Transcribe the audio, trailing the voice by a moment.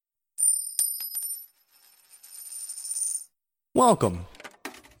Welcome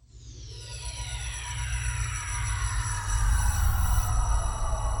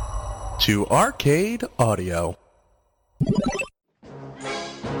to Arcade Audio.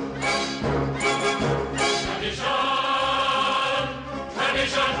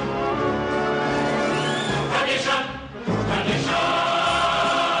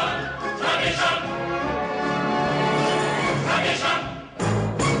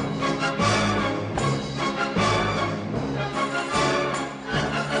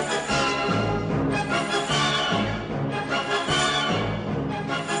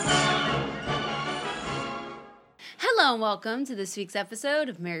 Hello and welcome to this week's episode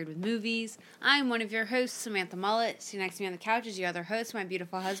of Married with Movies. I'm one of your hosts, Samantha Mullet. Sitting next to me on the couch is your other host, my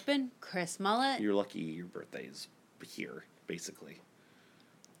beautiful husband, Chris Mullet. You're lucky your birthday is here, basically.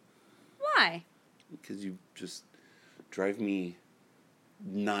 Why? Because you just drive me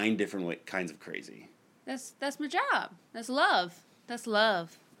 9 different kinds of crazy. That's my job. That's love. That's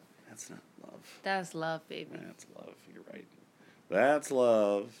love. That's not love. That's love, baby. That's love. You're right. That's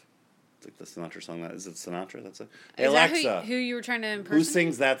love. It's like the Sinatra song. Is it Sinatra? That's it. Hey, Is Alexa, that who you were trying to impersonate? who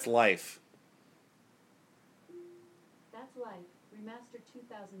sings That's Life? That's Life, remastered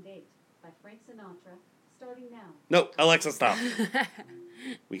 2008 by Frank Sinatra, starting now. No, Alexa, stop.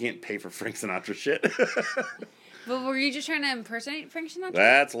 We can't pay for Frank Sinatra shit. But were you just trying to impersonate Frank Sinatra?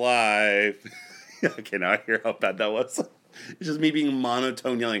 That's Life. Okay, now I hear how bad that was. It's just me being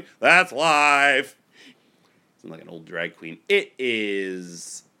monotone yelling, That's Life. Sounds like an old drag queen. It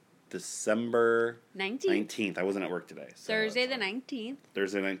is December 19th. I wasn't at work today. So Thursday the 19th.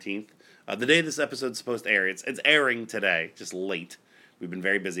 Thursday 19th. The day this episode's supposed to air. It's airing today, just late. We've been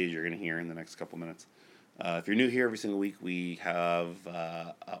very busy, as you're going to hear in the next couple minutes. If you're new here every single week, we have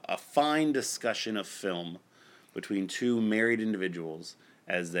a fine discussion of film between two married individuals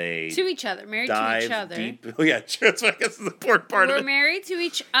as they To each other. Married dive to each other. deep. Oh, yeah, that's what I guess is the important part We're of it. married to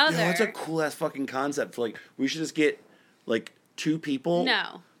each other. Yeah, that's a cool ass fucking concept. For we should just get two people.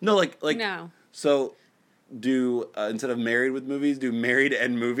 No. No, like No. So, do instead of married with movies, do married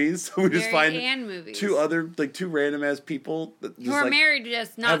and movies. So we just Married find and movies. two random ass people that Who just, are married,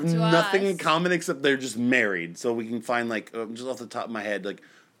 just not have to nothing us. in common except they're just married. So we can find just off the top of my head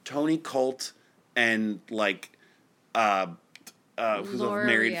Tony Colt and who's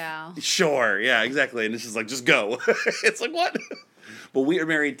married. L'Oreal. Sure, yeah, exactly. And it's just just go. It's like what? But we are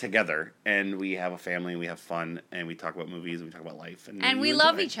married together, and we have a family, and we have fun, and we talk about movies, and we talk about life, and we you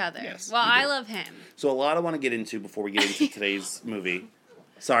love enjoy. each other. Yes, Well, we I do. love him. So a lot I want to get into before we get into today's movie.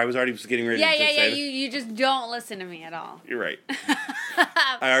 Sorry, I was already just getting ready Yeah. to say that. You just don't listen to me at all. You're right.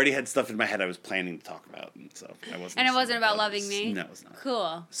 I already had stuff in my head I was planning to talk about, and so I wasn't. And it wasn't about that loving me? No, it's not.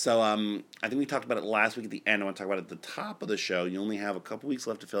 Cool. So I think we talked about it last week at the end. I want to talk about it at the top of the show. You only have a couple weeks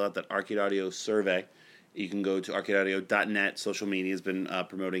left to fill out that Arcade Audio survey. You can go to arcadeaudio.net. Social media has been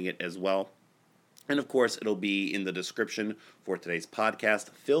promoting it as well. And, of course, it'll be in the description for today's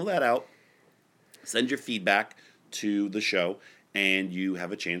podcast. Fill that out. Send your feedback to the show. And you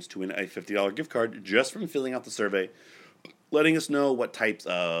have a chance to win a $50 gift card just from filling out the survey. Letting us know what types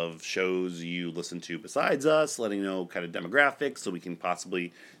of shows you listen to besides us. Letting know kind of demographics so we can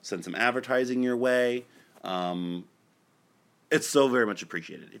possibly send some advertising your way. It's so very much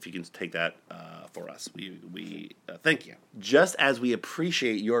appreciated if you can take that for us. We thank you. Just as we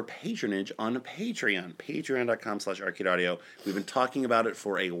appreciate your patronage on Patreon. Patreon.com/arcadeaudio. We've been talking about it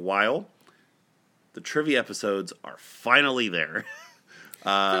for a while. The trivia episodes are finally there.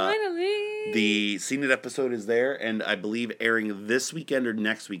 Finally. The Seen It episode is there, and I believe airing this weekend or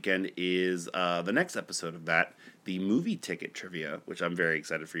next weekend is the next episode of that, the movie ticket trivia, which I'm very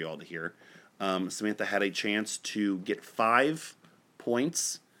excited for you all to hear. Samantha had a chance to get 5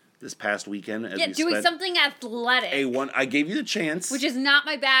 points this past weekend. As we doing spent something athletic. I gave you the chance. Which is not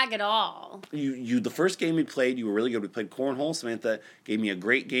my bag at all. You the first game we played, you were really good. We played cornhole. Samantha gave me a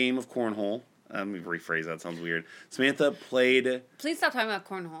great game of cornhole. Let me rephrase that. Sounds weird. Samantha played Please stop talking about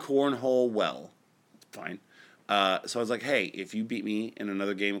cornhole. cornhole well. Fine. So I was like, hey, if you beat me in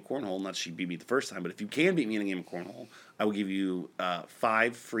another game of cornhole, not she beat me the first time, but if you can beat me in a game of cornhole, I will give you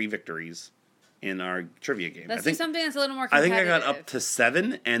 5 free victories in our trivia game. Let's do something that's a little more I think competitive. I got up to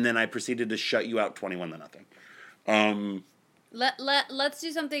 7, and then I proceeded to shut you out 21-0. Let's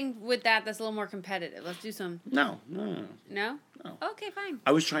do something with that's a little more competitive. Let's do some... No. No? No. Okay, fine.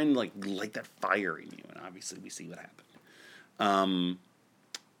 I was trying to light that fire in you, and obviously we see what happened.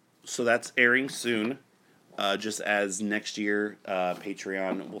 So that's airing soon. Just as next year,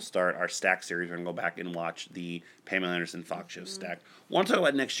 Patreon will start our Stack series. We're going to go back and watch the Pamela Anderson Fox show Stack. I want to talk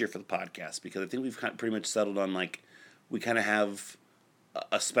about next year for the podcast because I think we've pretty much settled on we kind of have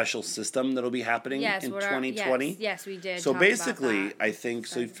a special system that'll be happening in 2020. Yes, we did. So talk basically, about that. I think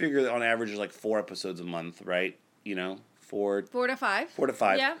so. You figure that on average, there's like 4 episodes a month, right? You know, 4 4 to 5. 4 to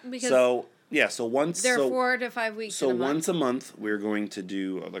 5. Yeah, because so once there are 4 to 5 weeks. So in a month. once a month, we're going to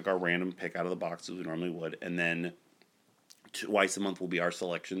do like our random pick out of the box as we normally would, and then twice a month will be our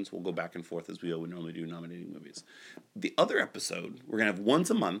selections. We'll go back and forth as we would normally do, nominating movies. The other episode we're gonna have once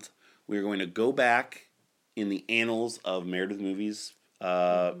a month. We're going to go back in the annals of Married with Movies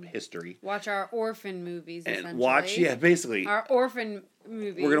history. Watch our orphan movies. And watch, basically our orphan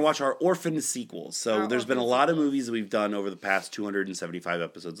movies. We're going to watch our orphan sequels. So there's been a lot of movies that we've done over the past 275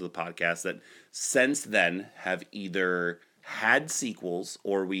 episodes of the podcast that since then have either had sequels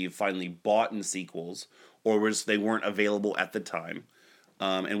or we've finally bought in sequels or they weren't available at the time.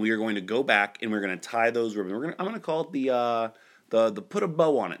 And we are going to go back and we're going to tie those ribbons. I'm going to call it the Put a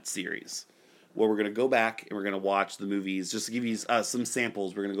Bow on It series, where we're going to go back and we're going to watch the movies. Just to give you some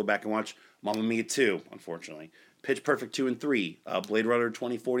samples, we're going to go back and watch Mamma Mia 2, unfortunately. Pitch Perfect 2 and 3, Blade Runner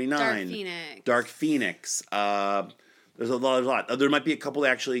 2049, Dark Phoenix. There's a lot. There might be a couple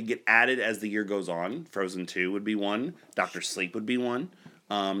that actually get added as the year goes on. Frozen 2 would be one. Doctor Sleep would be one.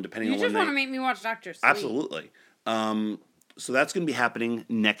 Depending on when you just want to make me watch Doctor Sleep. Absolutely. So that's going to be happening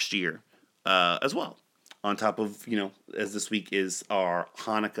next year as well. On top of, as this week is our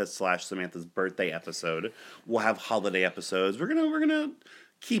Hanukkah / Samantha's birthday episode, we'll have holiday episodes. We're gonna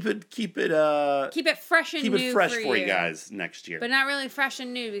keep it fresh and new for you guys next year. But not really fresh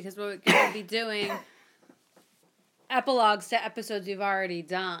and new because we're going to be doing epilogues to episodes we've already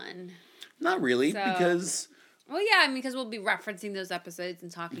done. Not really, because. Well, yeah, because we'll be referencing those episodes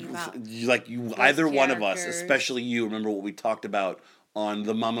and talking about either one of us, especially you, remember what we talked about on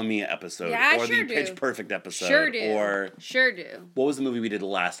the Mamma Mia episode, or the Pitch Perfect episode, Sure do. What was the movie we did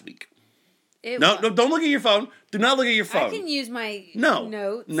last week? No, don't look at your phone. Do not look at your phone. I can use my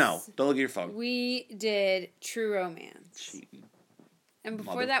notes. No, don't look at your phone. We did True Romance. And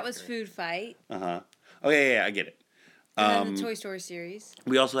before that was Food Fight. Oh, yeah, I get it. And then the Toy Story series.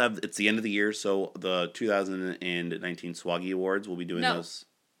 We also have, it's the end of the year, so the 2019 Swaggy Awards, we'll be doing those.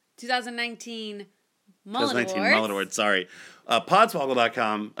 2019 Mullet Awards. Sorry.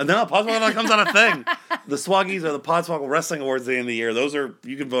 Podswoggle.com. No, Podswoggle.com's not a thing. The Swaggies are the Podswoggle Wrestling Awards at the end of the year. Those are,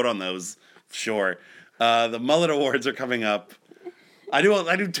 you can vote on those, sure. The Mullet Awards are coming up. I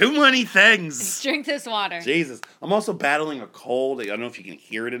do too many things. Drink this water. Jesus. I'm also battling a cold. I don't know if you can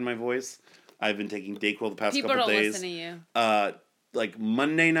hear it in my voice. I've been taking Dayquil the past couple days. People don't listen to you. Like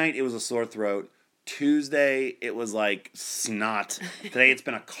Monday night, it was a sore throat. Tuesday, it was like snot. Today, it's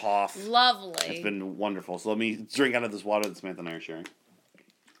been a cough. Lovely. It's been wonderful. So let me drink out of this water that Samantha and I are sharing.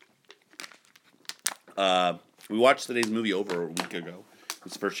 We watched today's movie over a week ago.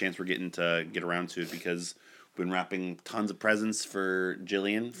 It's the first chance we're getting to get around to it because we've been wrapping tons of presents for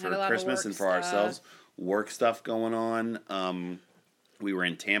Jillian for Christmas and for ourselves. Work stuff going on. We were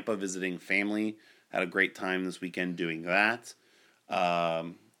in Tampa visiting family. Had a great time this weekend doing that.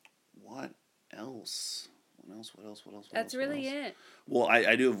 What else? That's really it. Well,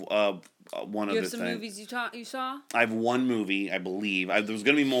 I do have one other thing. You have some movies you saw? I have one movie, I believe. There was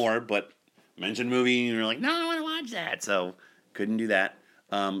going to be more, but mentioned movie, and you're like, no, I want to watch that. So, couldn't do that.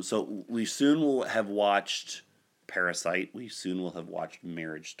 So, we soon will have watched Parasite. We soon will have watched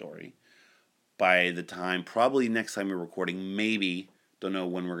Marriage Story. By the time, probably next time we're recording, maybe, don't know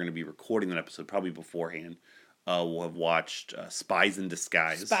when we're going to be recording that episode, probably beforehand. We'll have watched Spies in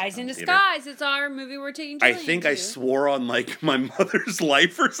Disguise. Spies in Disguise. It's our movie we're taking Jillian I think I swore on like my mother's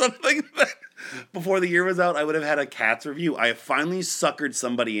life or something that before the year was out, I would have had a Cats review. I have finally suckered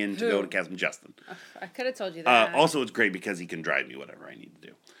somebody in to go to Cats with Justin. I could have told you that. Also, it's great because he can drive me whatever I need to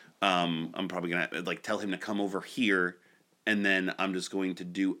do. I'm probably going to tell him to come over here, and then I'm just going to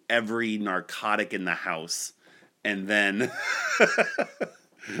do every narcotic in the house, and then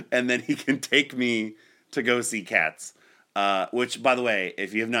and then he can take me to go see Cats, which, by the way,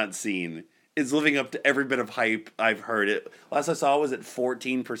 if you have not seen, is living up to every bit of hype I've heard. It last I saw was at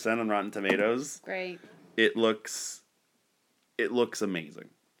 14% on Rotten Tomatoes. Great. It looks amazing.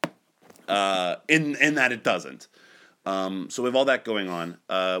 In that it doesn't. So we have all that going on.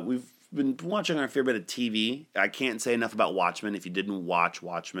 We've been watching our fair bit of TV. I can't say enough about Watchmen. If you didn't watch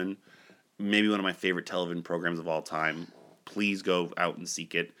Watchmen, maybe one of my favorite television programs of all time. Please go out and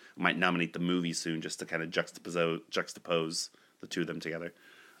seek it. I might nominate the movie soon just to kind of juxtapose the two of them together.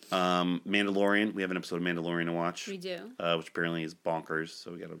 Mandalorian. We have an episode of Mandalorian to watch. We do. Which apparently is bonkers,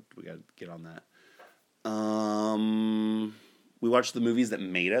 so we gotta get on that. We watched the movies that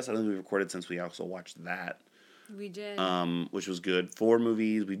made us. I don't think we've recorded since we also watched that. We did. Which was good. 4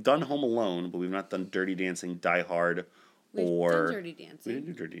 movies. We've done Home Alone, but we've not done Dirty Dancing, Die Hard, We've or done Dirty we Dancing. didn't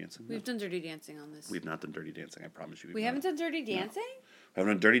do Dirty Dancing. We've done Dirty Dancing on this. We've not done Dirty Dancing. I promise you. We haven't done Dirty Dancing? We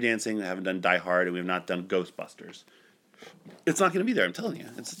haven't done Dirty Dancing. We haven't done Die Hard, and we have not done Ghostbusters. It's not going to be there. I'm telling you.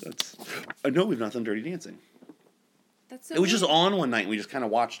 It's. I know we've not done Dirty Dancing. That's so It was just weird. on one night, and we just kind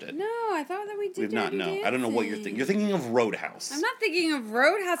of watched it. No, I thought that we did We've not. Dirty No, Dancing. I don't know what you're thinking. You're thinking of Roadhouse. I'm not thinking of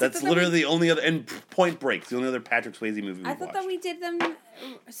Roadhouse. That's literally the only other, and Point Break, the only other Patrick Swayze movie we've I thought watched. that we did them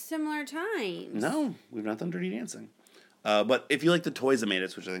similar times. No, we've not done Dirty Dancing. But if you like The Toys That Made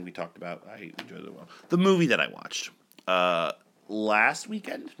Us, which I think we talked about, I enjoyed it well. The movie that I watched last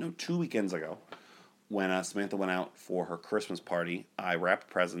weekend, no, 2 weekends ago, when Samantha went out for her Christmas party, I wrapped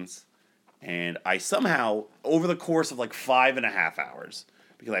presents, and I somehow, over the course of like 5.5 hours,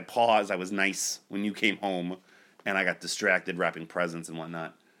 because I paused, I was nice when you came home, and I got distracted wrapping presents and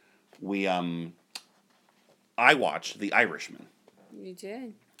whatnot, I watched The Irishman. You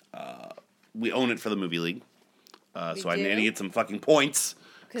did. We own it for the movie league. So I need to do? get some fucking points.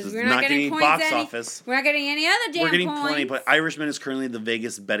 Because we're not getting points box office. We're not getting any other damn We're getting points. plenty, but Irishman is currently the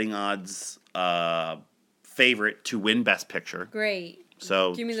Vegas betting odds favorite to win Best Picture. Great.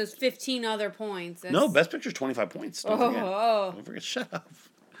 So Give me those 15 other points. no, Best Picture is 25 points. Don't forget. Oh. Don't forget. Shut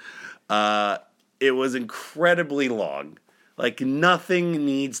up. It was incredibly long. Like nothing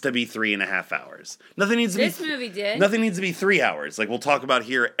needs to be 3.5 hours. Nothing needs to This be. movie did. Nothing needs to be 3 hours. Like we'll talk about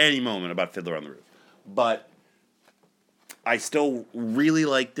here any moment about Fiddler on the Roof, but I still really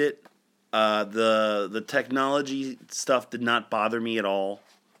liked it. The technology stuff did not bother me at all.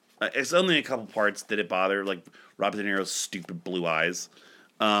 It's only a couple parts that it bothered, like Robert De Niro's stupid blue eyes.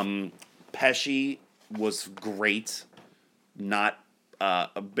 Pesci was great, not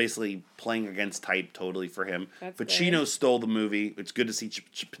basically playing against type totally for him. That's Pacino good. stole the movie. It's good to see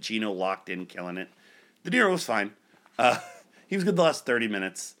Pacino locked in, killing it. De Niro was fine. He was good the last 30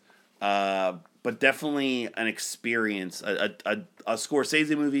 minutes. But definitely an experience. A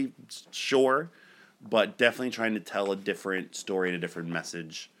Scorsese movie, sure, but definitely trying to tell a different story and a different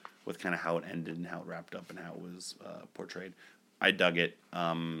message with kind of how it ended and how it wrapped up and how it was portrayed. I dug it.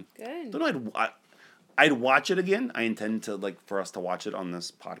 Good. Don't know. I'd watch it again. I intend to for us to watch it on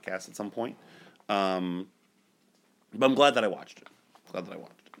this podcast at some point. But I'm glad that I watched it.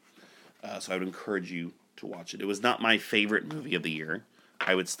 So I would encourage you to watch it. It was not my favorite movie of the year.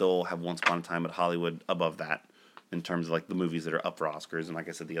 I would still have Once Upon a Time at Hollywood above that in terms of the movies that are up for Oscars. And like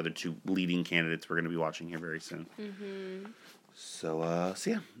I said, the other two leading candidates we're going to be watching here very soon. Mm-hmm. So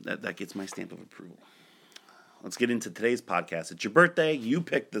yeah, that gets my stamp of approval. Let's get into today's podcast. It's your birthday. You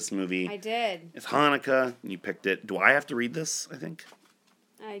picked this movie. I did. It's Hanukkah. You picked it. Do I have to read this, I think?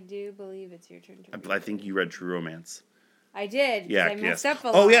 I do believe it's your turn to read. I think you read True Romance. I did. 'Cause Yeah, I messed yes. up a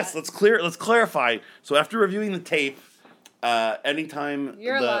lot. Oh, yes. Let's clarify. So after reviewing the tape, anytime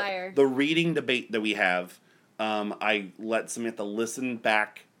You're a liar. the reading debate that we have, I let Samantha listen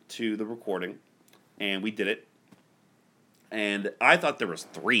back to the recording, and we did it. And I thought there was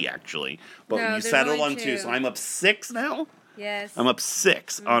 3 actually, but No, you there's settled only on 2, 2. so I'm up 6 now. Yes. I'm up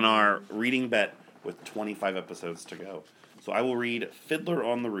 6 on our reading bet with 25 episodes to go. So I will read Fiddler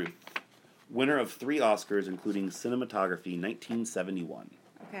on the Roof, winner of 3 Oscars, including cinematography, 1971.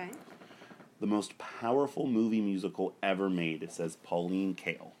 Okay. The most powerful movie musical ever made, says Pauline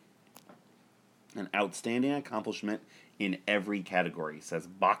Kael. An outstanding accomplishment in every category, says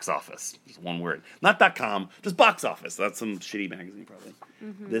Box Office. Just one word. Not .com, just Box Office. That's some shitty magazine, probably.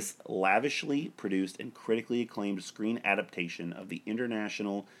 Mm-hmm. This lavishly produced and critically acclaimed screen adaptation of the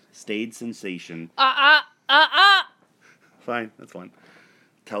international stage sensation... Fine, that's fine.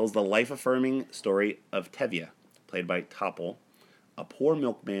 Tells the life-affirming story of Tevye, played by Topol, a poor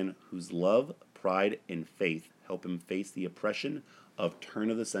milkman whose love, pride, and faith help him face the oppression of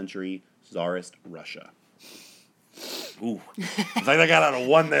turn-of-the-century Tsarist Russia. Ooh, the fact I got out of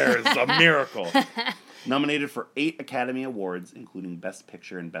 1 there is a miracle. Nominated for 8 Academy Awards, including Best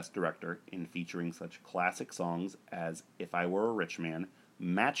Picture and Best Director, and featuring such classic songs as If I Were a Rich Man,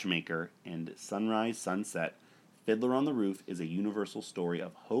 Matchmaker, and Sunrise Sunset, Fiddler on the Roof is a universal story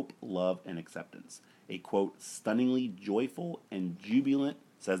of hope, love, and acceptance. A, quote, stunningly joyful and jubilant,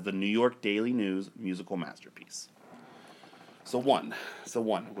 says the New York Daily News, musical masterpiece. So one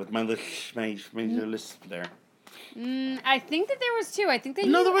with my list there. I think that there was 2. I think that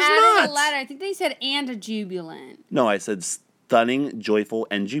No, you there was added not. a letter. I think they said and a jubilant. No, I said stunning, joyful,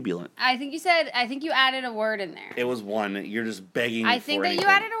 and jubilant. I think you added a word in there. It was 1. You're just begging I for think that anything.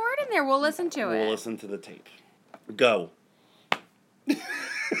 you added a word in there. We'll listen to it. We'll listen to the tape. Go. I'm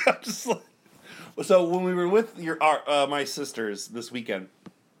just like, so when we were with my sisters this weekend,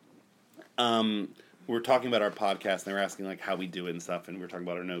 we were talking about our podcast, and they were asking how we do it and stuff, and we were talking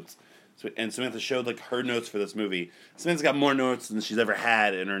about our notes. And Samantha showed like her notes for this movie. Samantha's got more notes than she's ever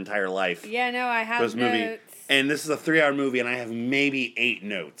had in her entire life. Yeah, no, I have for this movie. notes. And this is a 3-hour movie, and I have maybe 8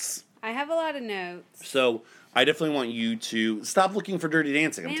 notes. I have a lot of notes. So I definitely want you to stop looking for Dirty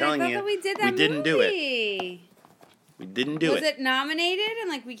Dancing. I'm telling you, that we did that didn't do it. movie. We didn't do it. Was it nominated and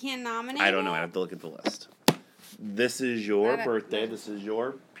like we can't nominate? I don't know. it? I have to look at the list. This is your Not a- birthday. This is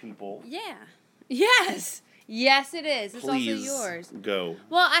your people. Yeah. Yes. Yes, it is. It's Please also yours. go.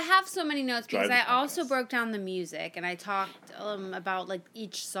 Well, I have so many notes because Drive I the also podcast. broke down the music and I talked about like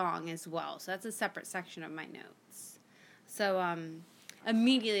each song as well. So that's a separate section of my notes. So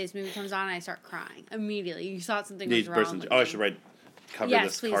immediately this movie comes on, I start crying. Immediately, you thought something was wrong. With I me. should write. Cover Yes,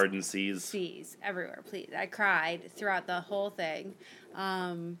 this please. card and seize. Seize everywhere, please. I cried throughout the whole thing,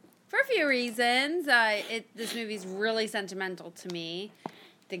 for a few reasons. This movie's really sentimental to me. I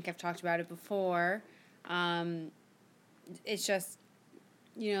think I've talked about it before. It's just,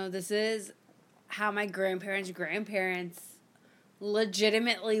 this is how my grandparents'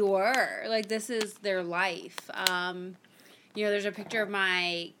 legitimately were. Like, this is their life. There's a picture of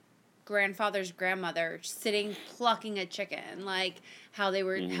my grandfather's grandmother sitting plucking a chicken, like how they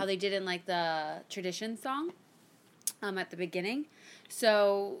were, how they did in like the tradition song, at the beginning.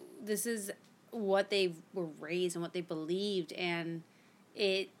 So this is what they were raised and what they believed, and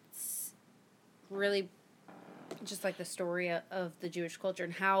it's really just like the story of the Jewish culture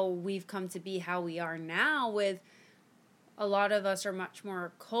and how we've come to be how we are now. With a lot of us are much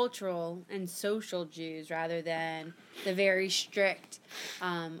more cultural and social Jews rather than the very strict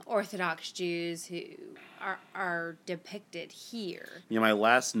Orthodox Jews who are depicted here. My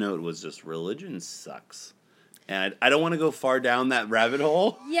last note was just religion sucks. And I don't want to go far down that rabbit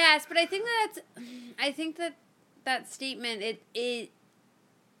hole. Yes, but I think that statement,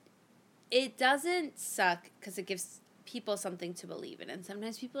 it doesn't suck because it gives people something to believe in, and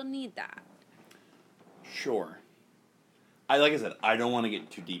sometimes people need that. Sure. Like I said, I don't want to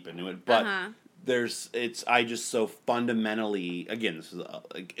get too deep into it, but I just so fundamentally, again, this is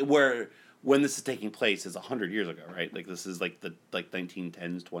when this is taking place is 100 years ago, right? Like this is like the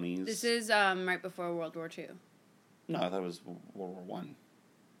 1910s, 20s. This is right before World War II. No, I thought it was World War One.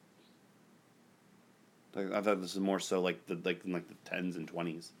 I thought this is more so like the 10s and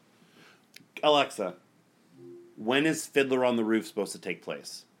 20s. Alexa, when is Fiddler on the Roof supposed to take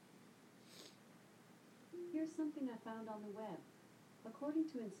place? Here's something I found on the web. According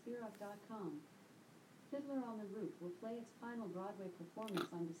to Inspirock.com, Fiddler on the Roof will play its final Broadway performance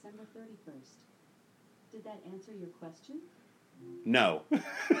on December 31st. Did that answer your question? No,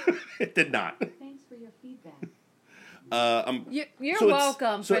 it did not. Thanks for your feedback. You're so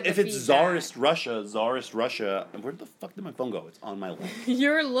welcome. So for the if it's feedback. Tsarist Russia, where the fuck did my phone go? It's on my lap.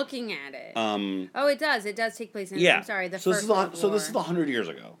 You're looking at it. Oh, it does. It does take place in. Yeah. I'm sorry. The so first this is World War. this is 100 years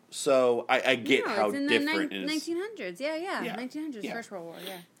ago. So I get No, how it's in different the it is. 1900s. Yeah. Yeah. 1900s, Yeah. First World War.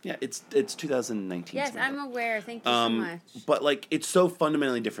 Yeah. Yeah, it's 2019. Yes, Samantha. I'm aware. Thank you so much. But like, it's so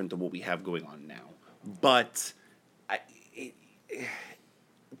fundamentally different than what we have going on now. But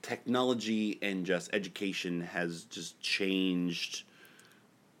technology and just education has just changed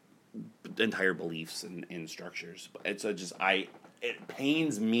entire beliefs and structures. It's it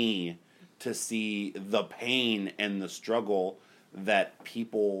pains me to see the pain and the struggle that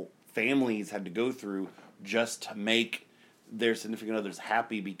families had to go through just to make their significant others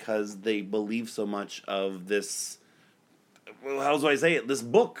happy because they believe so much of this. Well, how do I say it? This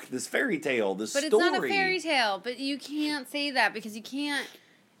book, this fairy tale, this But story. it's not a fairy tale. But you can't say that because you can't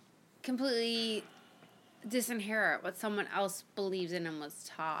completely disinherit what someone else believes in and was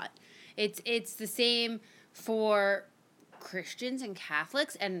taught. It's the same for Christians and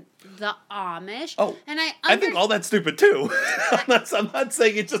Catholics and the Amish. Oh, and I think all that's stupid too. I'm not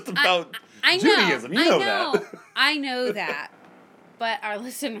saying it's just about I know, Judaism. You know that. I know that. But our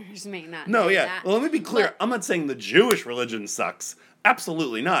listeners may not No, know yeah. that. Well, let me be clear. But- I'm not saying the Jewish religion sucks.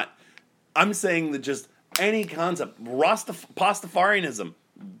 Absolutely not. I'm saying that just any concept, Pastafarianism,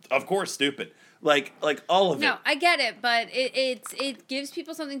 of course, stupid. Like all of it. No, I get it, but it gives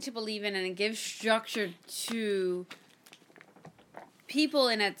people something to believe in, and it gives structure to people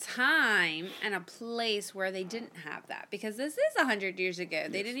in a time and a place where they didn't have that. Because this is 100 years ago.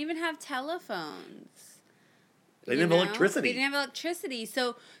 They didn't even have telephones. They didn't have electricity. They didn't have electricity.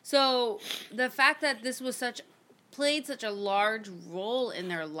 So the fact that this was played such a large role in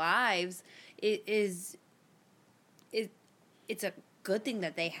their lives, it's a good thing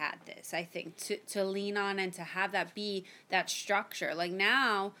that they had this, I think, to lean on and to have that be that structure. Like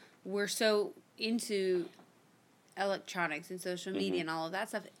now we're so into electronics and social media and all of that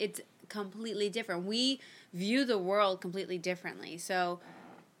stuff. It's completely different. We view the world completely differently. So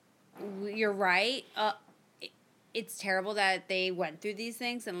you're right. It's terrible that they went through these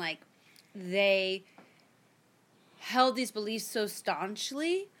things and like they held these beliefs so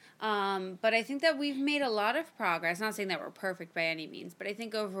staunchly. But I think that we've made a lot of progress. Not saying that we're perfect by any means, but I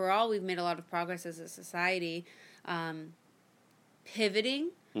think overall we've made a lot of progress as a society, pivoting,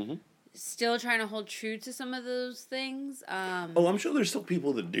 still trying to hold true to some of those things. I'm sure there's still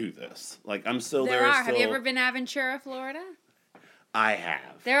people that do this. Like, I'm still there there. are. Still, Have you ever been to Aventura, Florida? I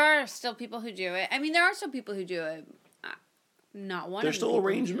have. There are still people who do it. I mean, there are still people who do it. Not one. There's of the still people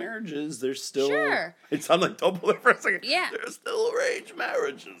arranged who do it. marriages. There's still. Sure. It sounded like double there for a second. Yeah. There's still arranged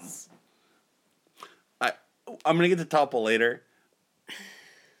marriages. I'm gonna get to Topple later.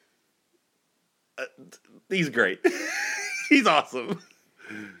 He's great. He's awesome.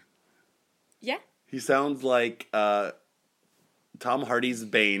 Yeah. He sounds like Tom Hardy's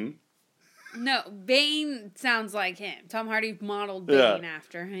Bane. No, Bane sounds like him. Tom Hardy modeled Bane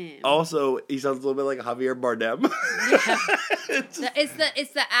after him. Also, he sounds a little bit like Javier Bardem. It's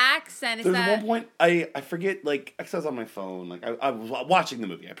the accent. It's There's that. one point I forget, like, I was on my phone, like I was watching the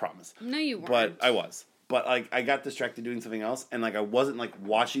movie, I promise. No, you weren't. But I was. But like I got distracted doing something else, and like I wasn't like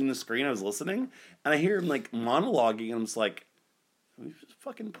watching the screen, I was listening, and I hear him like monologuing, and I'm just like, we just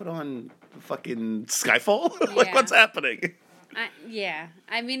fucking put on fucking Skyfall? Like, Yeah. what's happening? Yeah.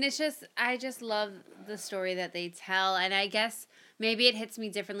 I mean, I just love the story that they tell, and I guess maybe it hits me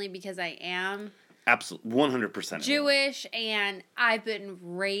differently because I am Absolutely, 100%. Jewish, and I've been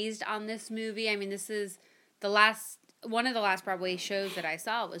raised on this movie. I mean, this is one of the last Broadway shows that I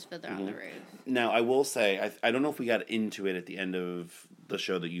saw was Fiddler on the Roof. Now, I will say, I don't know if we got into it at the end of the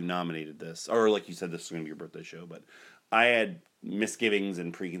show that you nominated this, or like you said, this was going to be your birthday show, but I had misgivings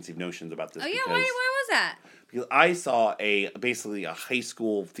and preconceived notions about this. Oh, yeah? Why was that? Because I saw basically a high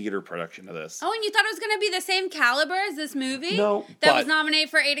school theater production of this. Oh, and you thought it was going to be the same caliber as this movie? No, That was nominated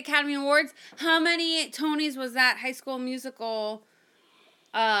for 8 Academy Awards? How many Tonys was that High School Musical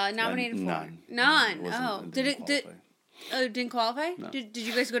nominated for? None. None. It wasn't- Oh, it didn't qualify. didn't qualify? No. Did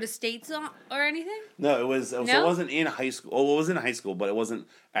you guys go to states or anything? No, it was. So No? it wasn't in high school. Oh, it was in high school, but it wasn't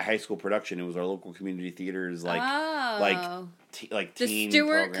a high school production. It was our local community theaters, like the teen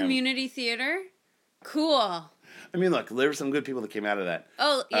Stewart program. Community Theater? Cool. I mean, look, there were some good people that came out of that.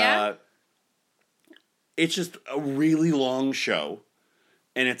 Oh, yeah? It's just a really long show,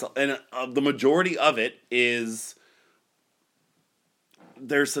 and the majority of it is.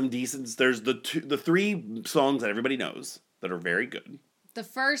 There's some decent. There's the 3 songs that everybody knows that are very good. The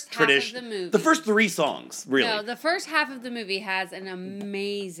first half of the movie. The first 3 songs, really. No, the first half of the movie has an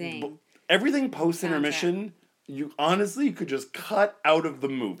amazing. Everything post intermission, you could just cut out of the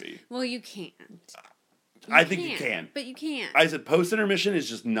movie. Well, you can't. I think you can. But you can't. I said post intermission is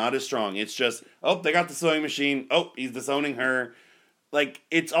just not as strong. It's just, oh, they got the sewing machine. Oh, he's disowning her. Like,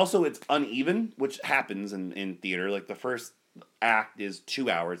 it's uneven, which happens in theater. Like, the first act is 2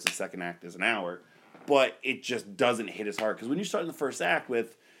 hours, the second act is an hour. But it just doesn't hit as hard. Because when you start in the first act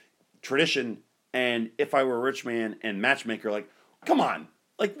with tradition and If I Were a Rich Man and Matchmaker, like, come on.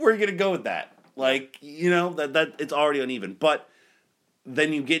 Like, where are you going to go with that? Like, that it's already uneven. But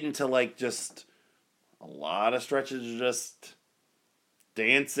then you get into, like, just a lot of stretches of just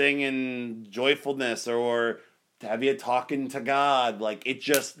dancing and joyfulness or have you talking to God. Like, it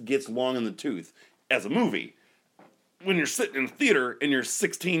just gets long in the tooth as a movie. When you're sitting in a theater and you're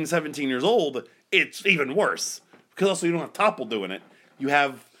 16, 17 years old, it's even worse. Because also you don't have Topple doing it. You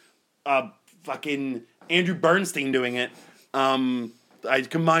have fucking Andrew Bernstein doing it. I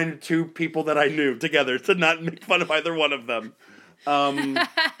combined 2 people that I knew together to not make fun of either one of them.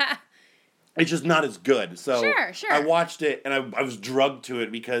 It's just not as good. So Sure. I watched it and I was drugged to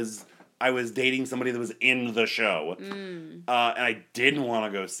it because I was dating somebody that was in the show. And I didn't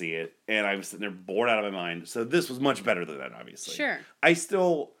want to go see it. And I was sitting there bored out of my mind. So this was much better than that, obviously. Sure.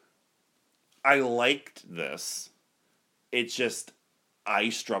 I liked this. It's just I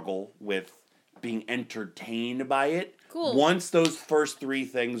struggle with being entertained by it. Cool. Once those first 3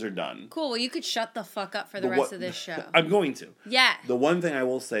 things are done. Cool. Well, you could shut the fuck up for the rest of this show. I'm going to. Yeah. The one thing I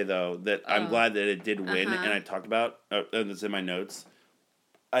will say, though, that I'm glad that it did win, Uh-huh. and I talked about, and it's in my notes,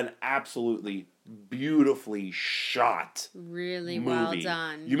 an absolutely beautifully shot Really movie. well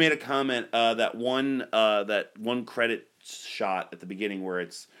done. You made a comment that one credit shot at the beginning where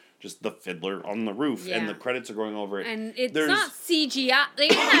it's just the fiddler on the roof, and the credits are going over it. And it's There's- not CGI. They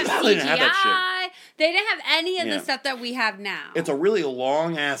didn't have CGI. They didn't have that They didn't have any of Yeah. the stuff that we have now. It's a really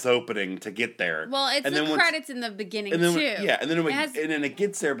long ass opening to get there. Well, it's And the then once- credits in the beginning, and then too. yeah, and then It has- it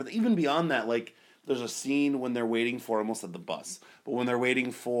gets there. But even beyond that, like there's a scene when they're waiting for almost at the bus, but when they're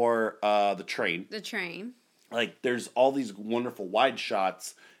waiting for the train, The train. like there's all these wonderful wide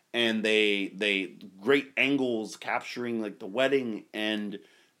shots, and they great angles capturing like the wedding, and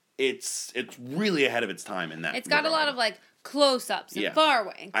it's really ahead of its time in that. It's got a lot of like close-ups and far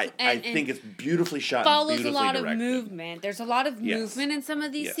away. I think it's beautifully shot. Follows and a beautifully lot directed. of movement. There's a lot of Yes. movement in some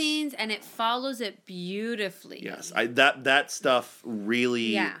of these Yes. scenes, and it follows it beautifully. Yes, that stuff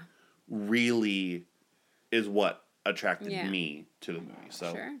really, Yeah. really is what attracted Yeah. me to the movie.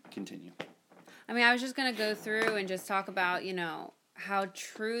 So Sure. continue. I mean, I was just going to go through and just talk about, how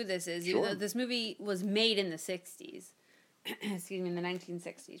true this is. Even Sure. though this movie was made in the 60s. Excuse me, in the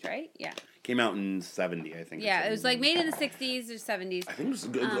 1960s, right? Yeah. Came out in 70, I think. or Yeah, it was like 71. made in the 60s or 70s. I think it was,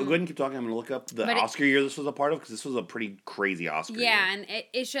 go ahead and keep talking. I'm going to look up the but it- Oscar year this was a part of, because this was a pretty crazy Oscar year. Yeah, and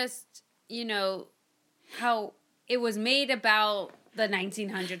it's just, how it was made about the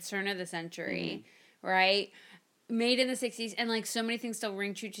 1900s, turn of the century, right? Made in the 60s, and like so many things still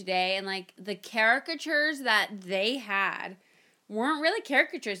ring true today. And like the caricatures that they had weren't really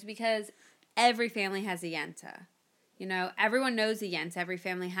caricatures because every family has a Yenta. Everyone knows a Yenta. Every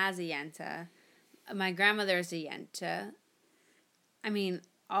family has a Yenta. My grandmother's a Yenta. I mean,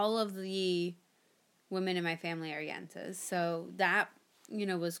 all of the women in my family are Yentas. So that,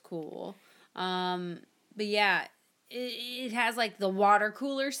 was cool. But yeah, it has like the water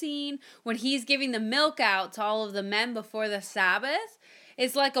cooler scene when he's giving the milk out to all of the men before the Sabbath.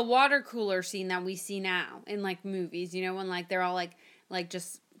 It's like a water cooler scene that we see now in like movies, when like they're all like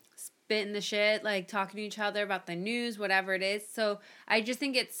just spitting the shit, like talking to each other about the news, whatever it is. So I just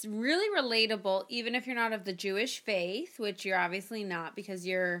think it's really relatable, even if you're not of the Jewish faith, which you're obviously not because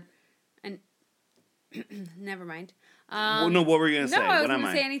you're an never mind. Well, no, what were you going to say? No, I was What am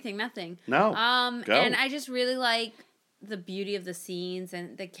going to say anything. Nothing. No. Go. And I just really like the beauty of the scenes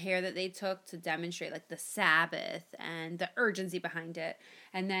and the care that they took to demonstrate like the Sabbath and the urgency behind it.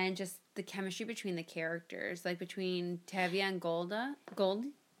 And then just the chemistry between the characters, like between Tevye and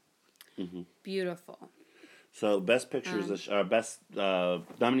Goldie. Mm-hmm. Beautiful. So best pictures,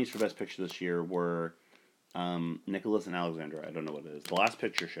 nominees for best picture this year were Nicholas and Alexandra. I don't know what it is. The Last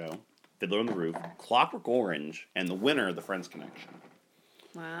Picture Show, Fiddler on the Roof, Clockwork Orange, and the winner, The Friends Connection.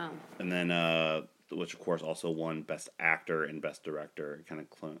 Wow. And then, which of course also won Best Actor and Best Director. It kind of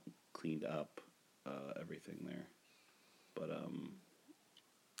cleaned up everything there. But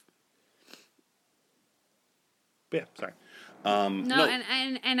yeah, sorry. No,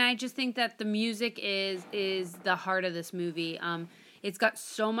 and I just think that the music is the heart of this movie. It's got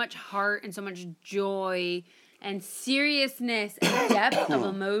so much heart and so much joy and seriousness and depth of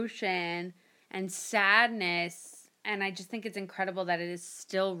emotion and sadness. And I just think it's incredible that it is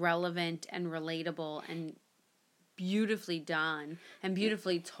still relevant and relatable and beautifully done and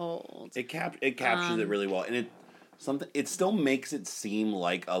beautifully told. It captures it really well, and it still makes it seem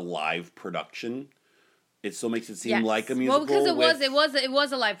like a live production. It still makes it seem like a musical. Well, because it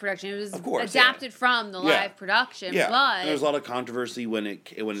was a live production. It was Of course, adapted from the live production. Yeah, but and there was a lot of controversy when it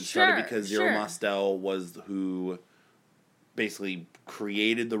started because Zero sure. Mostel was who basically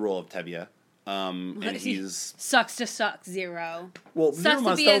created the role of Tevye. And he's sucks to suck Zero. well, Zero Sucks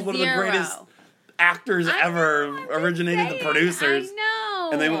to be Mostel a is one of the Zero. greatest actors ever. Originated the producers. I know.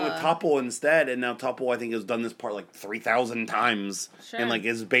 And they went with Topol instead, and now Topol I think has done this part like 3,000 times, Sure. and like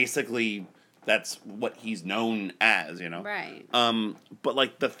is basically that's what he's known as, Right. But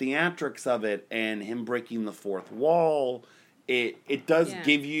like the theatrics of it and him breaking the fourth wall, it does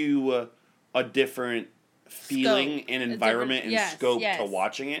give you a different feeling Scope. and environment and scope yes. to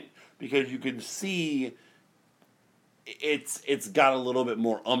watching it, because you can see it's got a little bit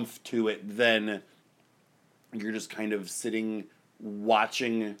more oomph to it than you're just kind of sitting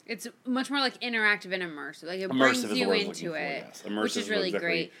watching. It's much more like interactive and immersive. Like it Immersive brings is the you word I was into looking for, it, yes. Immersive which is is really exactly-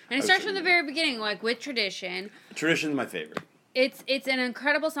 great. And I it was starts from thinking the very beginning, like with Tradition. Tradition's my favorite. It's an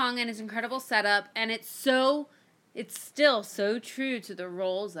incredible song and it's an incredible setup, and it's still so true to the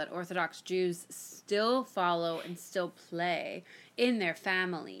roles that Orthodox Jews still follow and still play in their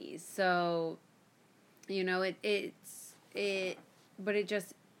families. So,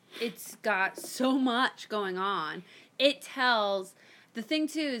 it's got so much going on. It tells, the thing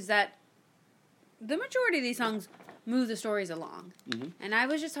too is that the majority of these songs move the stories along. Mm-hmm. And I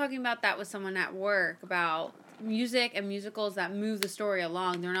was just talking about that with someone at work about music and musicals that move the story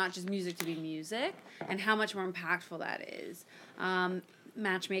along. They're not just music to be music, and how much more impactful that is.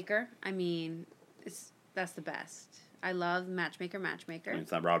 Matchmaker, I mean, that's the best. I love Matchmaker. I mean,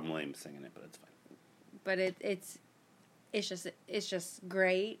 it's not Robin Williams singing it, but it's fine. But it's just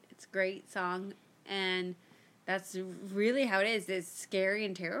great. It's a great song, and that's really how it is. It's scary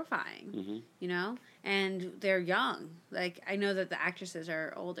and terrifying, Mm-hmm. And they're young. Like, I know that the actresses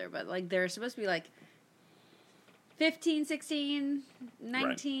are older, but like they're supposed to be like 15, 16,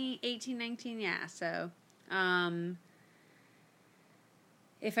 19, 18, 19, yeah. So,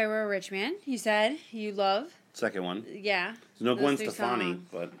 If I Were a Rich Man, you said you love. Second one. Yeah. There's no those Gwen three Stefani, songs.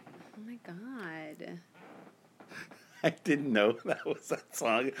 but Oh my God. I didn't know that was that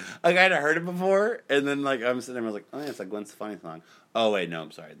song. Like, I'd heard it before, and then, like, I'm sitting there, I was like, oh, yeah, it's a Gwen Stefani song. Oh, wait, no,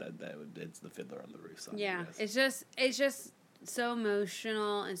 I'm sorry. It's the Fiddler on the Roof song. Yeah. Yes. It's just so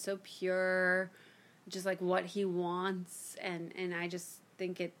emotional and so pure. Just like what he wants. And I just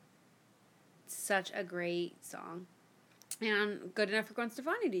think it's such a great song. And good enough for Gwen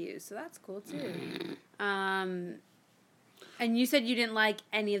Stefani to use. So that's cool, too. And you said you didn't like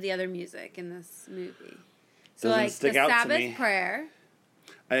any of the other music in this movie. So, Doesn't like, stick the out to Sabbath me. Prayer.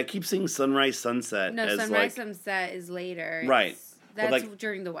 I keep seeing Sunrise, Sunset No, as, Sunrise, like, Sunset is later. Right. That's But, like-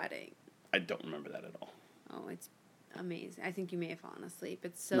 during the wedding. I don't remember that at all. Oh, it's amazing. I think you may have fallen asleep.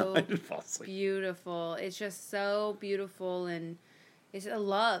 It's No, so I didn't fall asleep. beautiful. It's just so beautiful, and it's a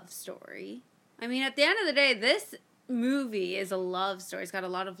love story. I mean, at the end of the day, this movie is a love story. It's got a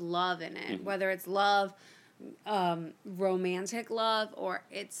lot of love in it, Mhm. whether it's love, romantic love, or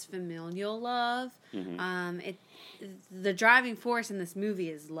it's familial love. Mhm. The driving force in this movie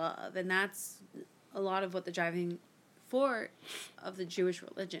is love, and that's a lot of what the driving force of the Jewish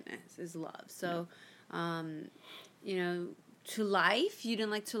religion is love. So, To Life, you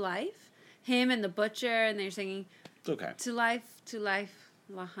didn't like To Life? Him and the butcher, and they're singing It's okay. To Life,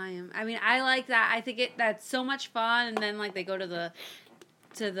 L'chaim. I mean, I like that. I think that's so much fun, and then, like, they go to the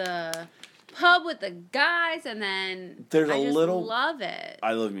pub with the guys, and then There's I a just little- love it.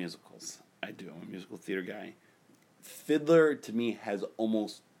 I love musicals. I do. I'm a musical theater guy. Fiddler, to me, has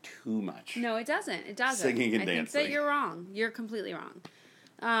almost too much. No, it doesn't. It doesn't. Singing and I think dancing. that you're wrong. You're completely wrong.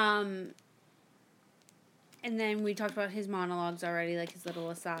 And then we talked about his monologues already, like his little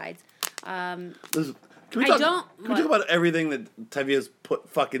asides. Can I talk, don't- Can we talk about everything that Tevye's put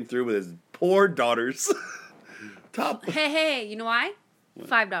fucking through with his poor daughters? Top. Hey, you know why? What?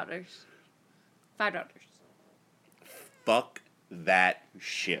 $5. $5. Fuck that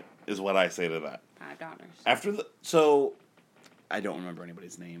shit, is what I say to that. $5. I don't remember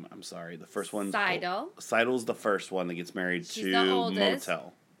anybody's name. I'm sorry. The first one. Seidel. Seidel's the first one that gets married She's to the oldest.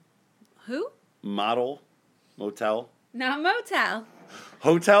 Motel. Who? Model. Motel. Not Motel.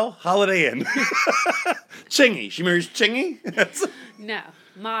 Hotel. Holiday Inn. Chingy. She marries Chingy? That's No.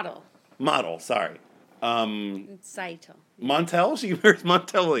 Model. Model. Sorry. It's Seidel. Montel? She wears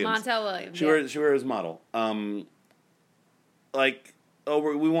Montel Williams. Montel Williams. She wears model. We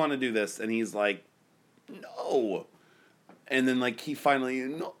want to do this, and he's like, no. And then, like, he finally,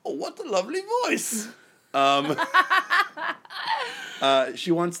 no, what a lovely voice.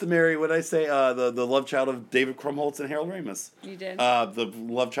 She wants to marry, what did I say, the love child of David Krumholtz and Harold Ramis. You did. The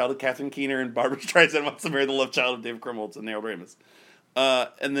love child of Catherine Keener and Barbara Streisand wants to marry the love child of David Krumholtz and Harold Ramis.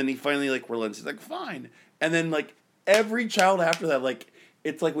 And then he finally, like, relents. He's like, fine. And then, like, every child after that, like,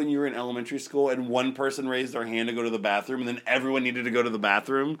 it's like when you were in elementary school and one person raised their hand to go to the bathroom and then everyone needed to go to the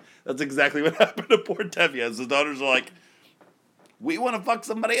bathroom. That's exactly what happened to poor Tevye. His daughters are like, we want to fuck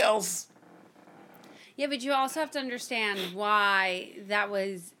somebody else. Yeah, but you also have to understand why that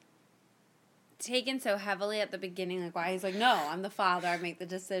was taken so heavily at the beginning. Like, why he's like, no, I'm the father. I make the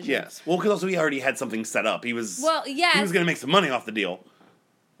decision. Yes. Well, because also he already had something set up. He was yes. He was going to make some money off the deal.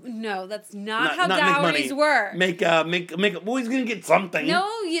 No, that's not how make dowries money. work. Make. Well, he's going to get something. No,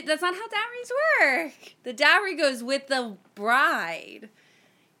 that's not how dowries work. The dowry goes with the bride.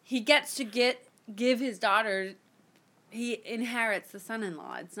 He gets to give his daughter. He inherits the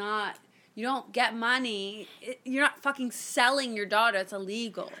son-in-law. It's not. You don't get money. You're not fucking selling your daughter. It's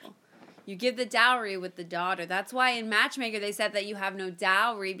illegal. You give the dowry with the daughter. That's why in Matchmaker they said that you have no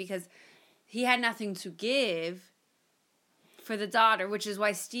dowry because he had nothing to give for the daughter, which is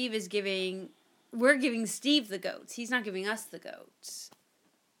why we're giving Steve the goats. He's not giving us the goats.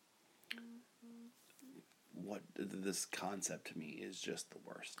 What this concept to me is just the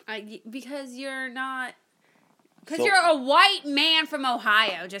worst. Because you're So- you're a white man from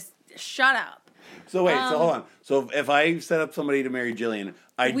Ohio. Just shut up. So wait, so hold on. So if I set up somebody to marry Jillian,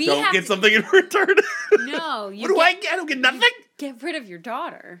 I We don't have get to- something in return? No, you What do I get? I don't get nothing? get rid of your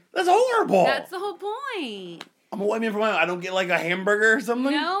daughter. That's horrible. That's the whole point. I'm a white man from Ohio. I don't get like a hamburger or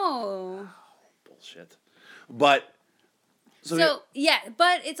something? No. Bullshit. But, So yeah,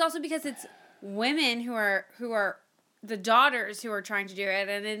 but it's also because it's women who are the daughters who are trying to do it,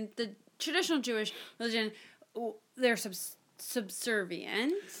 and in the traditional Jewish religion, they're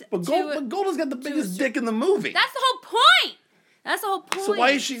subservient. But to- Golda's got the biggest dick in the movie. That's the whole point. That's the whole point. So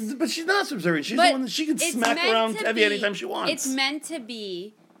why is she? But she's not subservient. She's But the one that she can it's smack meant around to Tevye be- anytime she wants. It's meant to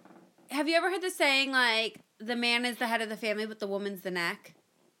be. Have you ever heard the saying like the man is the head of the family, but the woman's the neck.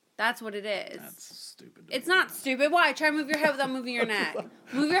 That's what it is. That's stupid. It's not stupid. Why? Try to move your head without moving your neck.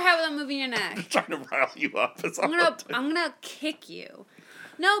 Move your head without moving your neck. I'm trying to rile you up. That's all I'm gonna kick you.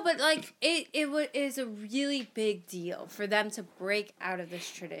 No, but like it is a really big deal for them to break out of this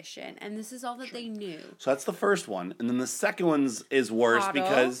tradition, and this is all that they knew. So that's the first one, and then the second one's is worse Hoddle.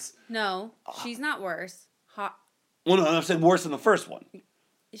 because No, she's not worse. well, no, I'm saying worse than the first one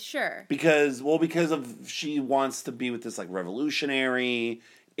Sure. because of she wants to be with this like revolutionary.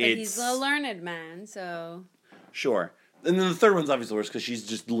 But he's a learned man, so Sure. And then the third one's obviously worse because she's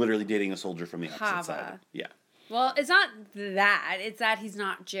just literally dating a soldier from the opposite Hava. side. Yeah. well, it's not that. It's that he's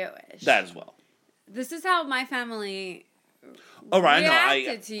not Jewish. That as well. This is how my family Oh, right.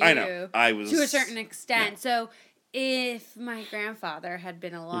 reacted to you I know. I was. to a certain extent. yeah. So if my grandfather had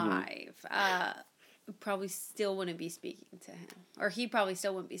been alive, probably still wouldn't be speaking to him, or he probably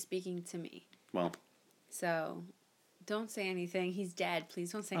still wouldn't be speaking to me. Well, So don't say anything. He's dead.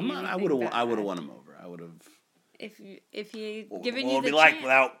 Please don't say I'm not, anything. I would have bad. won him over. I would have. If he had What given would you it the be like chance.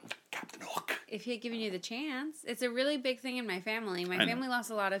 without Captain Hook? If he had given you the chance, it's a really big thing in my family. My I know. family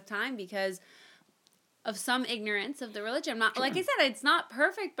lost a lot of time because of some ignorance of the religion. I'm not like I said, it's not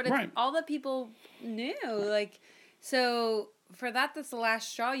perfect, but it's Right. all that people knew. Like, so for that's the last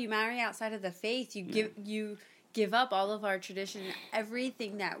straw. You marry outside of the faith. You give up all of our tradition,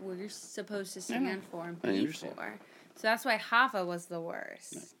 everything that we're supposed to stand for and I be understand. for. So that's why Hava was the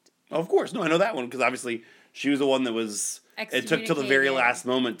worst. Oh, of course. No, I know that one because obviously she was the one that was. It took till the very Excommunicated. last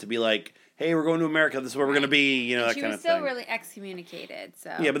moment to be like, "Hey, we're going to America. This is where we're going to be." You know, that She kind was of still thing. really excommunicated.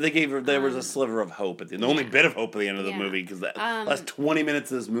 So Yeah, but they gave her. There was a sliver of hope at the end. The only Yeah. bit of hope at the end of the Yeah. movie because the last 20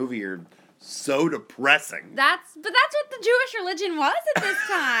 minutes of this movie are so depressing. That's what the Jewish religion was at this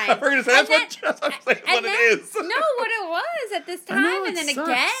time. We're gonna say And that's what and it then- is. No, what it was at this I time, know, and it then sucks.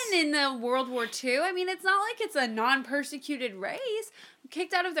 again in the World War II. I mean, it's not like it's a non-persecuted race,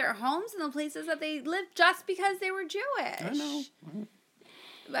 kicked out of their homes and the places that they lived just because they were Jewish. I know.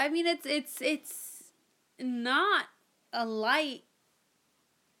 I mean, it's not a light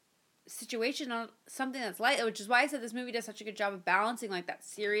situation on something that's light, which is why I said this movie does such a good job of balancing like that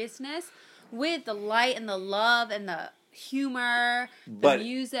seriousness with the light and the love and the humor, But- the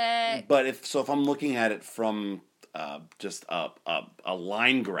music. But if I'm looking at it from just a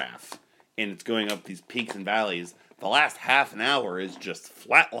line graph and it's going up these peaks and valleys, the last half an hour is just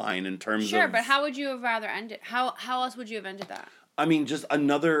flatline in terms Sure, of. but how would you have rather ended? How else would you have ended that? I mean, just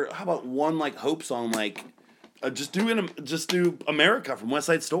another. How about one like hope song like. Just do America from West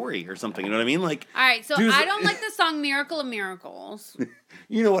Side Story or something. You know what I mean? Like, All right, so do I s- don't like the song "Miracle of Miracles."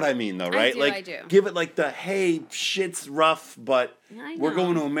 you know what I mean, though, right? do, like, I do. give it like the hey, shit's rough, but I we're know.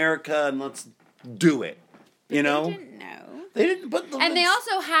 going to America and let's do it. You know, They didn't know. they didn't. But And they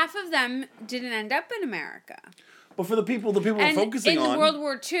also half of them didn't end up in America. But for the people we're And focusing in on, World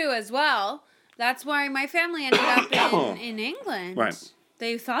War II as well. That's why my family ended up in England. Right.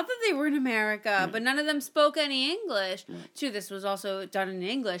 They thought that they were in America, but none of them spoke any English. Too, this was also done in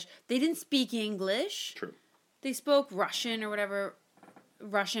English. They didn't speak English. True. They spoke Russian or whatever,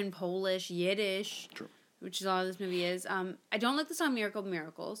 Russian, Polish, Yiddish. True. Which is all this movie is. I don't like the song "Miracle of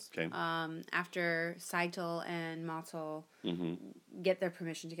Miracles." Okay. After Seitel and Mottel get their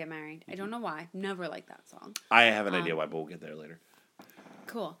permission to get married, I don't know why. Never liked that song. I have an idea why, but we'll get there later.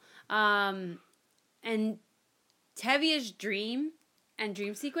 Cool. And Tevia's dream and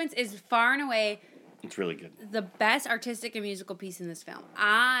dream sequence is far and away It's really good. the best artistic and musical piece in this film.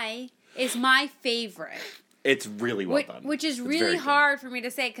 It's my favorite. It's really well done. Which is It's really very good. hard for me to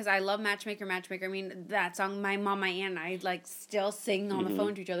say because I love Matchmaker. I mean, that song, my mom, my aunt, and I like still sing on the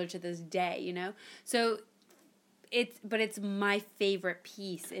phone to each other to this day, you know? So it's my favorite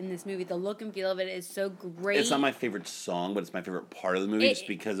piece in this movie. The look and feel of it is so great. It's not my favorite song, but it's my favorite part of the movie just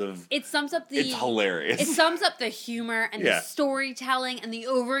because of. It sums up the. It's hilarious. It sums up the humor and Yeah. the storytelling and the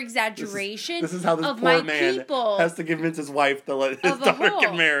over exaggeration. This is how this of poor my man people has to convince his wife to let his of a daughter whole.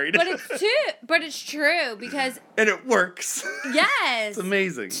 get married. But it's true because and it works. yes, It's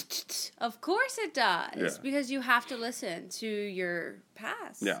amazing. of course it does Yeah. because you have to listen to your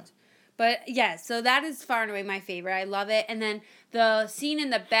past. Yeah. But yes, so that is far and away my favorite. I love it. And then the scene in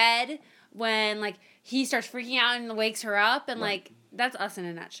the bed when like he starts freaking out and wakes her up and like that's us in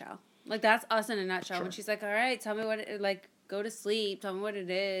a nutshell. Like that's us in a nutshell. Sure. When she's like, "All right, tell me what it, like go to sleep. Tell me what it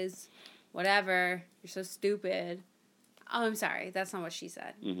is. Whatever. You're so stupid." Oh, I'm sorry. That's not what she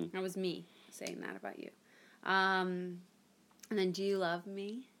said. That was me saying that about you. And then "Do You Love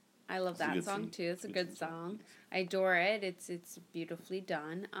Me?" I love It's a that good song scene. too. It's a good song. I adore it. It's beautifully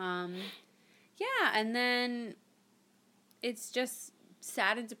done. Yeah, and then it's just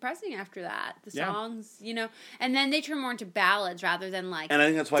sad and depressing after that. The Yeah. songs, and then they turn more into ballads rather than like And I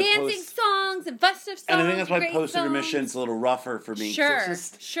think that's why dancing songs and festive songs. And I think that's why great post-intermission's songs. a little rougher for me. 'Cause Sure, it's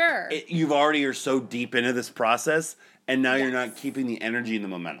just- sure. you've already are so deep into this process, and now you're Yes. not keeping the energy and the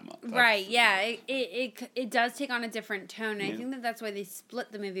momentum up. Right, yeah. It does take on a different tone. And Yeah. I think that's why they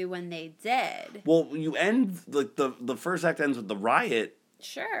split the movie when they did. Well, you end like the first act ends with the riot,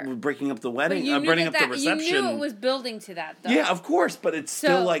 Sure. with breaking up the But wedding, you knew breaking up the that reception. you knew it was building to that, though. Yeah, of course, but it's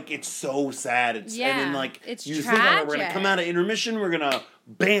still So- like it's so sad. It's and then Yeah, like it's you think, oh, we're gonna tragic. come out of intermission, we're gonna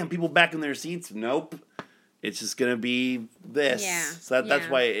bam people back in their seats. Nope, it's just gonna be this. Yeah, So that's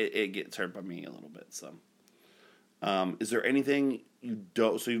yeah. why it gets hurt by me a little bit. So, is there anything you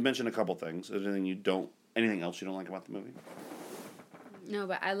don't? So you've mentioned a couple things. Is there anything else you don't like about the movie? No,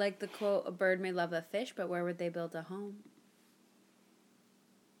 but I like the quote, "A bird may love a fish, but where would they build a home?"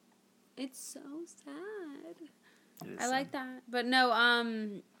 It's so sad. It is I like that. But no,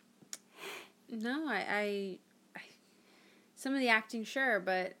 no, I some of the acting, sure,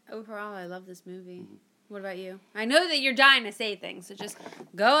 but overall, I love this movie. Mm-hmm. What about you? I know that you're dying to say things, so just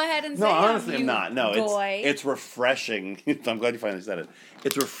go ahead and say No, them, honestly, I'm you not. No, boy. it's refreshing. I'm glad you finally said it.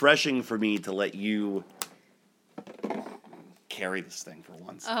 It's refreshing for me to let you carry this thing for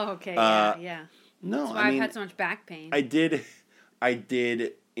once. Oh, okay, Uh, yeah. No, That's why I mean, I've had so much back pain. I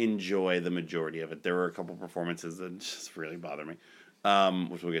did enjoy the majority of it. There were a couple performances that just really bother me,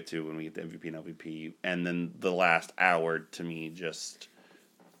 which we'll get to when we get to MVP and LVP. And then the last hour, to me, just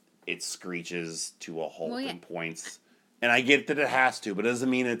it screeches to a halt Well, yeah. in points. And I get that it has to, but it doesn't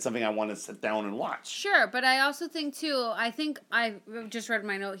mean it's something I want to sit down and watch. Sure, but I also think too. I think I just read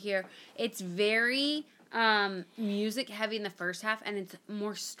my note here. It's very music heavy in the first half, and it's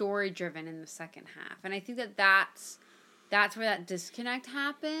more story driven in the second half. And I think that's where that disconnect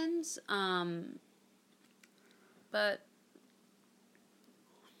happens. But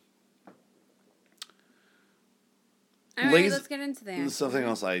all right, Laser- let's get into that. Something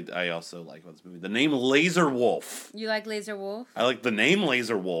else I also like about this movie. The name Laser Wolf. You like Laser Wolf? I like the name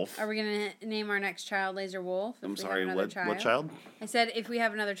Laser Wolf. Are we gonna name our next child Laser Wolf? if I'm we have sorry, another what child? I said if we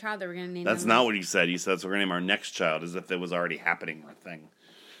have another child, that we're gonna name. That's them not what you said. You said so we're gonna name our next child as if it was already happening or a thing.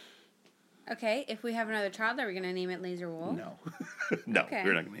 Okay, if we have another child, are we going to name it Laser Wolf? No. No, Okay.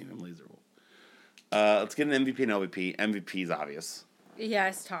 we're not gonna name him Laser Wolf. Let's get an MVP and LVP. MVP is obvious. Yeah,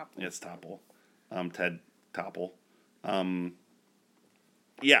 it's top. It's Topple. Ted Topple.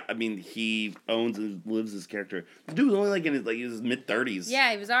 Yeah, I mean he owns and lives his character. The dude was only like in his mid-30s.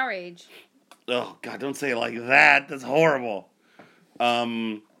 Yeah, he was our age. Oh God, don't say it like that. That's horrible.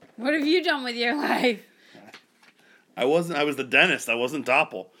 What have you done with your life? I was the dentist. I wasn't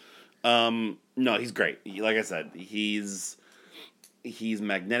Topple. No, he's great. Like I said, he's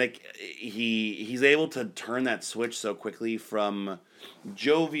magnetic. He's able to turn that switch so quickly from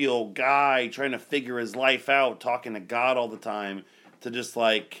jovial guy trying to figure his life out, talking to God all the time, to just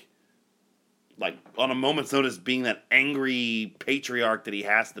like on a moment's notice being that angry patriarch that he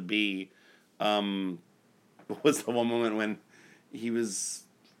has to be. What was the one moment when he was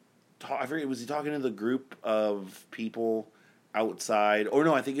I forget, was he talking to the group of people outside? Or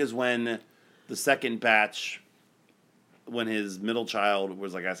no, I think it was when the second batch, when his middle child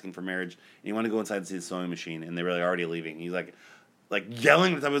was like asking for marriage, and he wanted to go inside and see the sewing machine, and they were like already leaving. He's like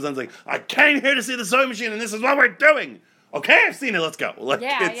yelling at the top of his lungs, like, "I came here to see the sewing machine, and this is what we're doing. Okay, I've seen it. Let's go." Like,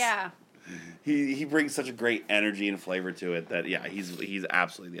 Yeah. He brings such a great energy and flavor to it that he's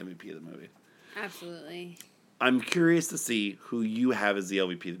absolutely the MVP of the movie. Absolutely. I'm curious to see who you have as the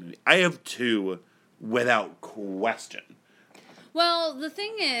LVP of the movie. I have two without question. Well, the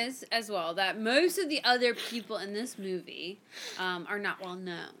thing is, as well, that most of the other people in this movie are not well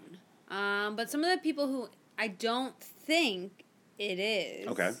known. But some of the people who I don't think it is.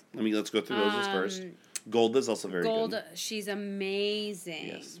 Okay, let's go through those first. Golda's also very good. Golda, she's amazing.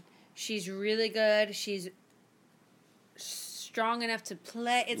 Yes. She's really good. She's strong enough to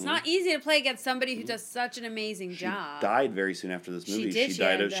play. It's not easy to play against somebody who does such an amazing She job. died very soon after this She movie. did. She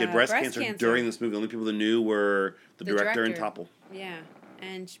died had, she had breast cancer during this movie. The only people that knew were the director and Topple. Yeah,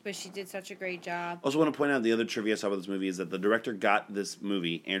 but she did such a great job. Also want to point out the other trivia I saw about this movie is that the director got this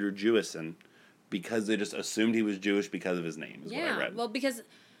movie, Andrew Jewison, because they just assumed he was Jewish because of his name, is what I read. Well, because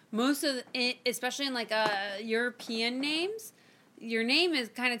most of especially in like European names, your name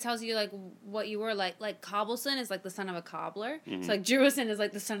kind of tells you like what you were like Cobbleson is like the son of a cobbler. Mm-hmm. So like Jewison is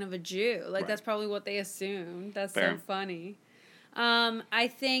like the son of a Jew. Like Right. that's probably what they assumed. That's Fair. so funny. I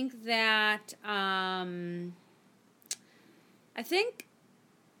think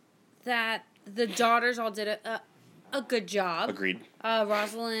that the daughters all did a good job. Agreed.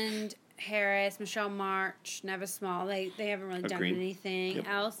 Rosalind Harris, Michelle March, Neva Small. They haven't really done Agreed. anything Yep.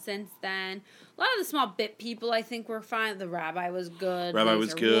 else since then. A lot of the small bit people I think were fine. The Rabbi was good. Rabbi was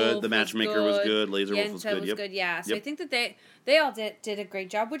Laser good. Wolf The Matchmaker was good. Laser Wolf was Yenta good. Yep. Yeah, so I Yep. think that they all did a great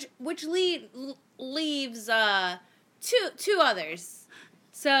job, which leaves two others.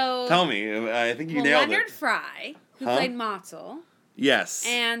 So Tell me. I think you well, nailed Leonard it. Fry, who Huh? played Motzel, Yes.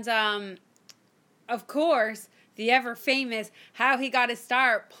 and of course the ever famous how he got his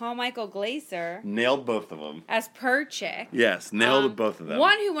start, Paul Michael Glaser Nailed both of them. as Perchik. Yes, nailed both of them.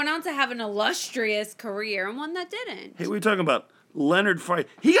 One who went on to have an illustrious career and one that didn't. Hey, what are you talking about? Leonard Fry.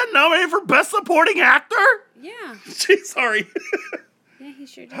 He got nominated for Best Supporting Actor? Yeah. Gee, sorry. Yeah, he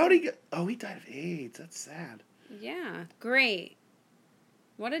sure did. How'd he get... Oh, he died of AIDS. That's sad. Yeah, great.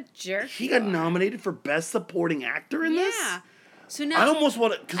 What a jerk. He you got are. nominated for Best Supporting Actor in this? Yeah. So now I almost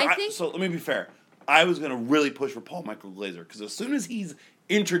want to... I think- So, let me be fair. I was going to really push for Paul Michael Glaser, because as soon as he's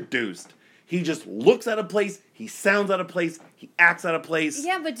introduced, he just looks out of place, he sounds out of place, he acts out of place.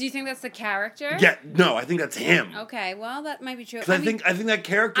 Yeah, but do you think that's the character? Yeah, no, I think that's him. Okay, well, that might be true. Because I think that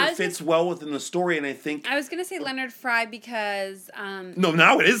character I was fits well within the story, and I think... I was going to say Leonard Fry because No,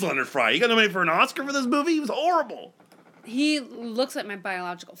 now it is Leonard Fry. He got nominated for an Oscar for this movie? He was horrible. he looks like my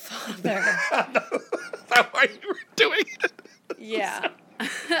biological father. Is that why you were doing it? Yeah.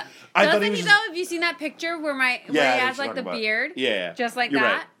 I thought Doesn't he he was though? just- Have you seen that picture where Yeah, I he know has what like you're the talking about. beard? Yeah. Just like You're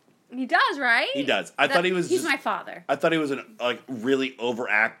that? He does, right? He does. I thought he was He's just- my father. I thought he was really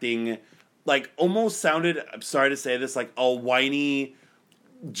overacting, like almost sounded, I'm sorry to say this, like a whiny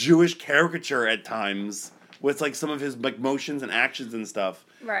Jewish caricature at times with like some of his like motions and actions and stuff.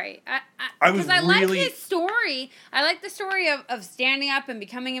 Right. I was Because I like really- his story. I like the story of standing up and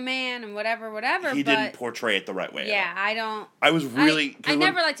becoming a man and whatever. He but didn't portray it the right way. at yeah, I don't. all. I was really... I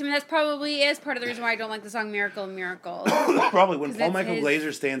never liked him, and that's probably is part of the reason why I don't like the song "Miracle, Miracle." Probably when 'Cause Paul it's Michael his-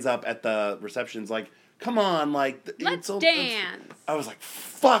 Glaser stands up at the reception's like, come on, like... Let's dance. I was like,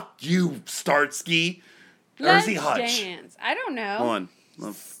 fuck you, Starsky. Or Let's is he Hutch? dance. I don't know. Hold on.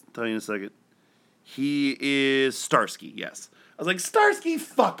 I'll tell you in a second. He is Starsky, yes. I was like, Starsky,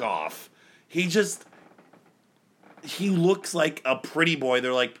 fuck off. He looks like a pretty boy.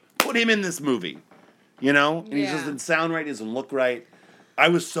 They're like, put him in this movie. You know? And he just Yeah. doesn't sound right. He doesn't look right. I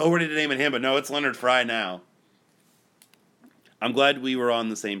was so ready to name it him, but no, it's Leonard Fry now. I'm glad we were on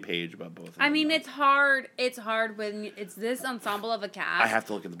the same page about both of them. I mean, it's hard. It's hard when it's this ensemble of a cast I have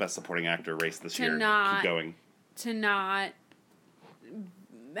to look at the Best Supporting Actor race this To year. not- Keep going. to not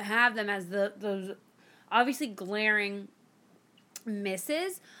have them as those obviously glaring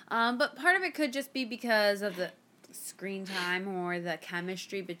misses. But part of it could just be because of the screen time or the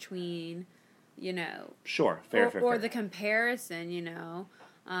chemistry between, Sure. Fair. or the comparison,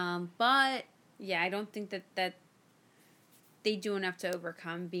 But yeah, I don't think that they do enough to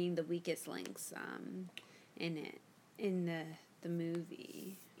overcome being the weakest links in the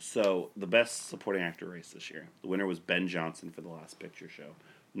movie. So, the Best Supporting Actor race this year. The winner was Ben Johnson for The Last Picture Show.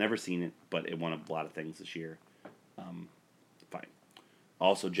 Never seen it, but it won a lot of things this year. Fine.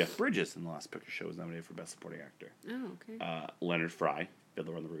 Also, Jeff Bridges in The Last Picture Show was nominated for Best Supporting Actor. Oh, okay. Leonard Fry,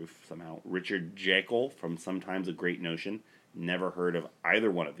 Fiddler on the Roof, somehow. Richard Jekyll from Sometimes a Great Notion. Never heard of either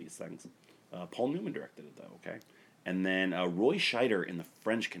one of these things. Paul Newman directed it, though, okay? And then Roy Scheider in The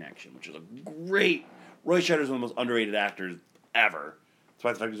French Connection, which is a great... Roy Scheider is one of the most underrated actors ever.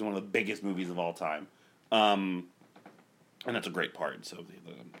 Despite the fact he's one of the biggest movies of all time. And that's a great part, so...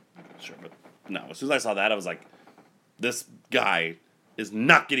 Sure, but no. As soon as I saw that, I was like, this guy is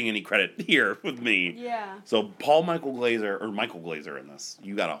not getting any credit here with me. Yeah. So Michael Glaser in this,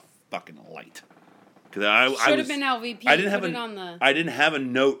 you got a fucking light. Because I Should was, have been LVP. I didn't have Put it a, on the. I didn't have a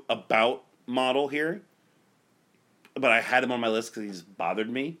note about Model here, but I had him on my list because he's bothered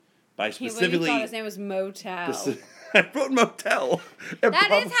me. But I He specifically thought his name was Motel. I wrote Motel.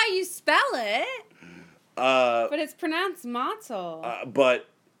 That is how you spell it, Uh, but it's pronounced Mottel. but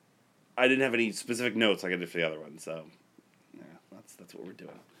I didn't have any specific notes like I did for the other one, so yeah, that's what we're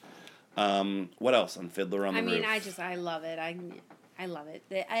doing. What else on Fiddler on the Roof? I love it. I love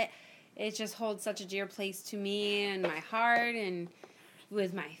it. It just holds such a dear place to me and my heart and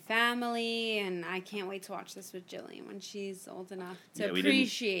with my family, and I can't wait to watch this with Jillian when she's old enough to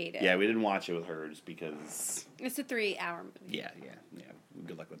appreciate it. Yeah, we didn't watch it with her just because. It's a 3-hour movie. Yeah.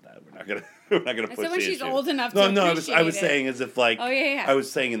 Good luck with that. We're not gonna I push said when the she's issue. old enough No, to no. appreciate I was it. saying as if like. Oh, yeah. I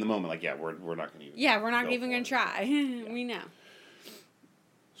was saying in the moment like we're not gonna even. Yeah, we're not go even for gonna it. try. We know.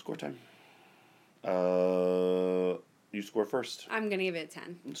 Score time. You score first. I'm gonna give it a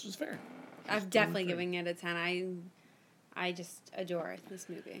 10. This is fair. I'm definitely giving it a 10. I just adore this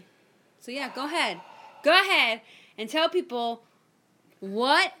movie. So yeah, go ahead and tell people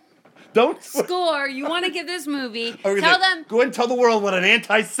what Don't score you want to give this movie. Tell them. Go ahead and tell the world what an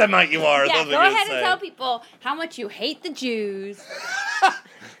anti-Semite you are. Yeah, go ahead and tell people how much you hate the Jews.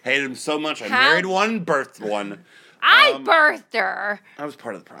 Hated them so much. I married one, birthed one. I birthed her. I was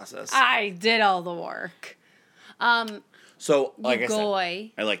part of the process. I did all the work. So, like I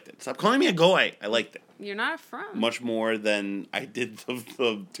said, I liked it. Stop calling me a goy. I liked it. You're not from. Much more than I did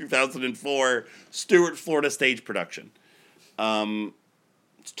the 2004 Stewart, Florida stage production.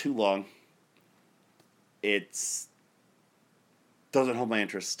 It's too long. It's doesn't hold my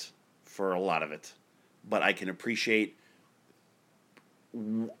interest for a lot of it, but I can appreciate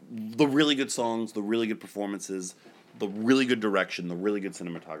the really good songs, the really good performances, the really good direction, the really good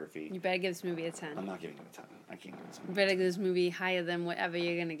cinematography. You better give this movie a 10. I'm not giving it a 10. I can't give this movie. You better give this movie higher than whatever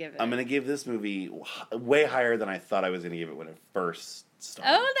you're going to give it. I'm going to give this movie way higher than I thought I was going to give it when it first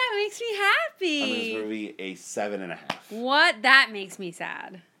started. Oh, that makes me happy. I'm giving this movie a 7.5. What? That makes me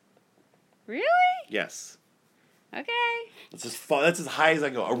sad. Really? Yes. Okay. It's just fun. That's as high as I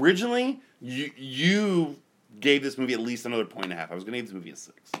go. Originally, you gave this movie at least another 1.5. I was going to give this movie a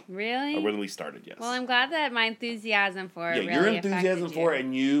 6. Really? When we started, yes. Well, I'm glad that my enthusiasm for it really your enthusiasm affected for you. it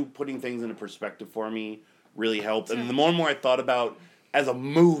and you putting things into perspective for me really helped. And the more and more I thought about as a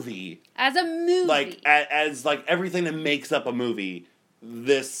movie, like as like everything that makes up a movie,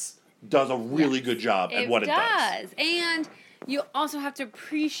 this does a really good job at what it does. And you also have to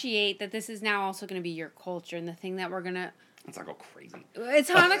appreciate that this is now also going to be your culture and the thing that we're going to... Let's not go crazy. It's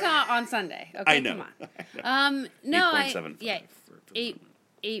Hanukkah on Sunday. Okay, I know. Come on. No, 8.75. Yeah,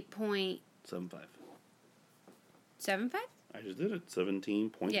 8.75. 75? I just did it.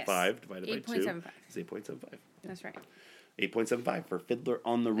 17.5 Yes. divided by 2 8.75. is 8.75. That's right. 8.75 for Fiddler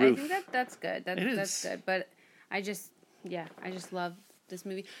on the Roof. I think that's good. That's good. But I just love this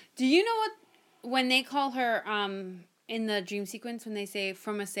movie. Do you know when they call her in the dream sequence when they say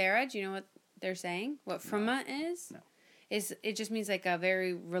Fruma Sarah? Do you know what they're saying? What Fruma is? No. It just means like a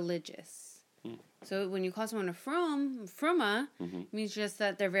very religious. So when you call someone a Fruma, it means just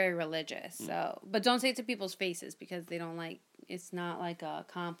that they're very religious. So, but don't say it to people's faces because they don't like. It's not like a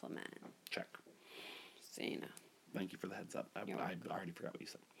compliment. Check. So you know. Thank you for the heads up. I already forgot what you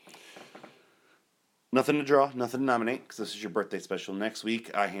said. Nothing to draw, nothing to nominate, because this is your birthday special. Next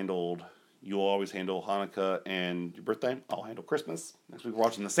week, you'll always handle Hanukkah and your birthday. I'll handle Christmas. Next week, we're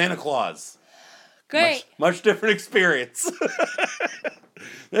watching the Santa Claus. Great. Much different experience.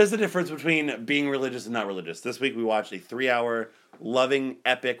 There's a difference between being religious and not religious. This week, we watched a 3-hour loving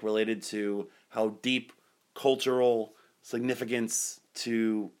epic related to how deep cultural significance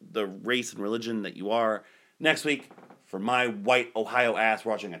to the race and religion that you are. Next week, for my white Ohio ass,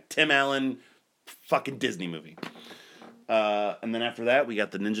 we're watching a Tim Allen fucking Disney movie. And then after that, we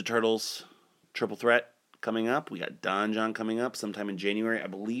got the Ninja Turtles Triple Threat coming up. We got Don John coming up sometime in January. I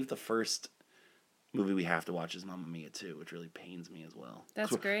believe the first movie we have to watch is Mamma Mia 2, which really pains me as well.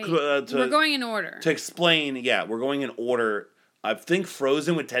 That's great. We're going in order. To explain, we're going in order. I think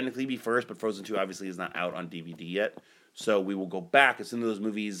Frozen would technically be first, but Frozen 2 obviously is not out on DVD yet. So we will go back as soon as those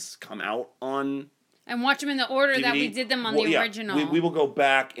movies come out on and watch them in the order DVD. that we did them on the original. We will go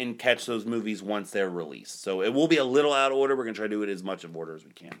back and catch those movies once they're released. So it will be a little out of order. We're going to try to do it as much of order as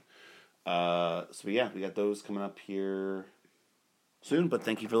we can. We got those coming up here soon. But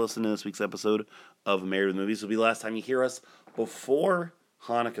thank you for listening to this week's episode of Married with Movies. This will be the last time you hear us before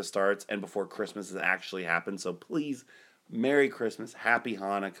Hanukkah starts and before Christmas has actually happened. So please, Merry Christmas, Happy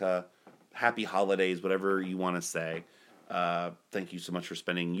Hanukkah, Happy Holidays, whatever you want to say. Thank you so much for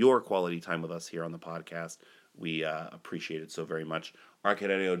spending your quality time with us here on the podcast. We appreciate it so very much.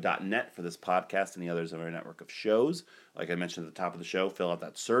 ArcadeAudio.net for this podcast and the others of our network of shows. Like I mentioned at the top of the show, fill out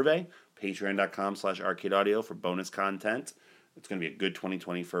that survey. Patreon.com/ArcadeAudio for bonus content. It's going to be a good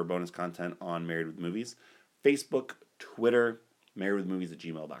 2020 for bonus content on Married with Movies. Facebook, Twitter,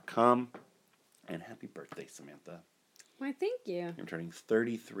 marriedwithmovies@gmail.com. And happy birthday, Samantha. Why, thank you. I'm turning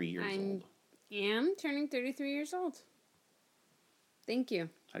 33 years old. I am turning 33 years old. Thank you.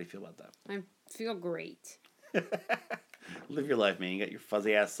 How do you feel about that? I feel great. Live your life, man. You got your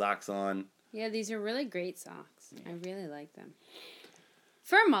fuzzy ass socks on. Yeah, these are really great socks. I really like them.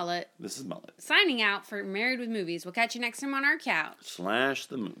 For Mullet. This is Mullet. Signing out for Married with Movies. We'll catch you next time on our couch. /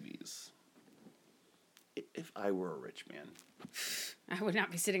 the movies. If I were a rich man. I would not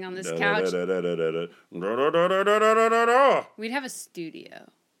be sitting on this couch. We'd have a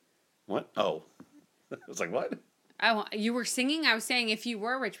studio. What? Oh. I was like, what? You were singing? I was saying if you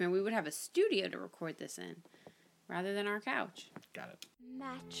were a rich man, we would have a studio to record this in, rather than our couch. Got it.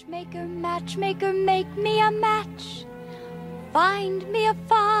 Matchmaker, matchmaker, make me a match. Find me a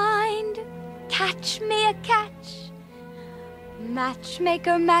find, catch me a catch.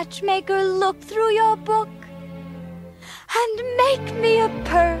 Matchmaker, matchmaker, look through your book and make me a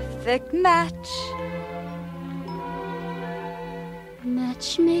perfect match.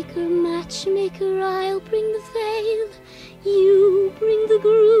 Matchmaker, matchmaker, I'll bring the veil. You bring the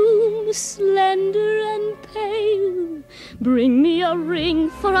groom, slender and pale. Bring me a ring,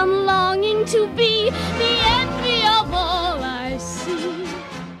 for I'm longing to be the envy of all I see.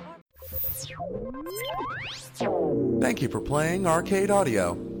 Thank you for playing Arcade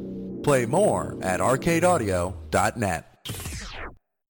Audio. Play more at arcadeaudio.net.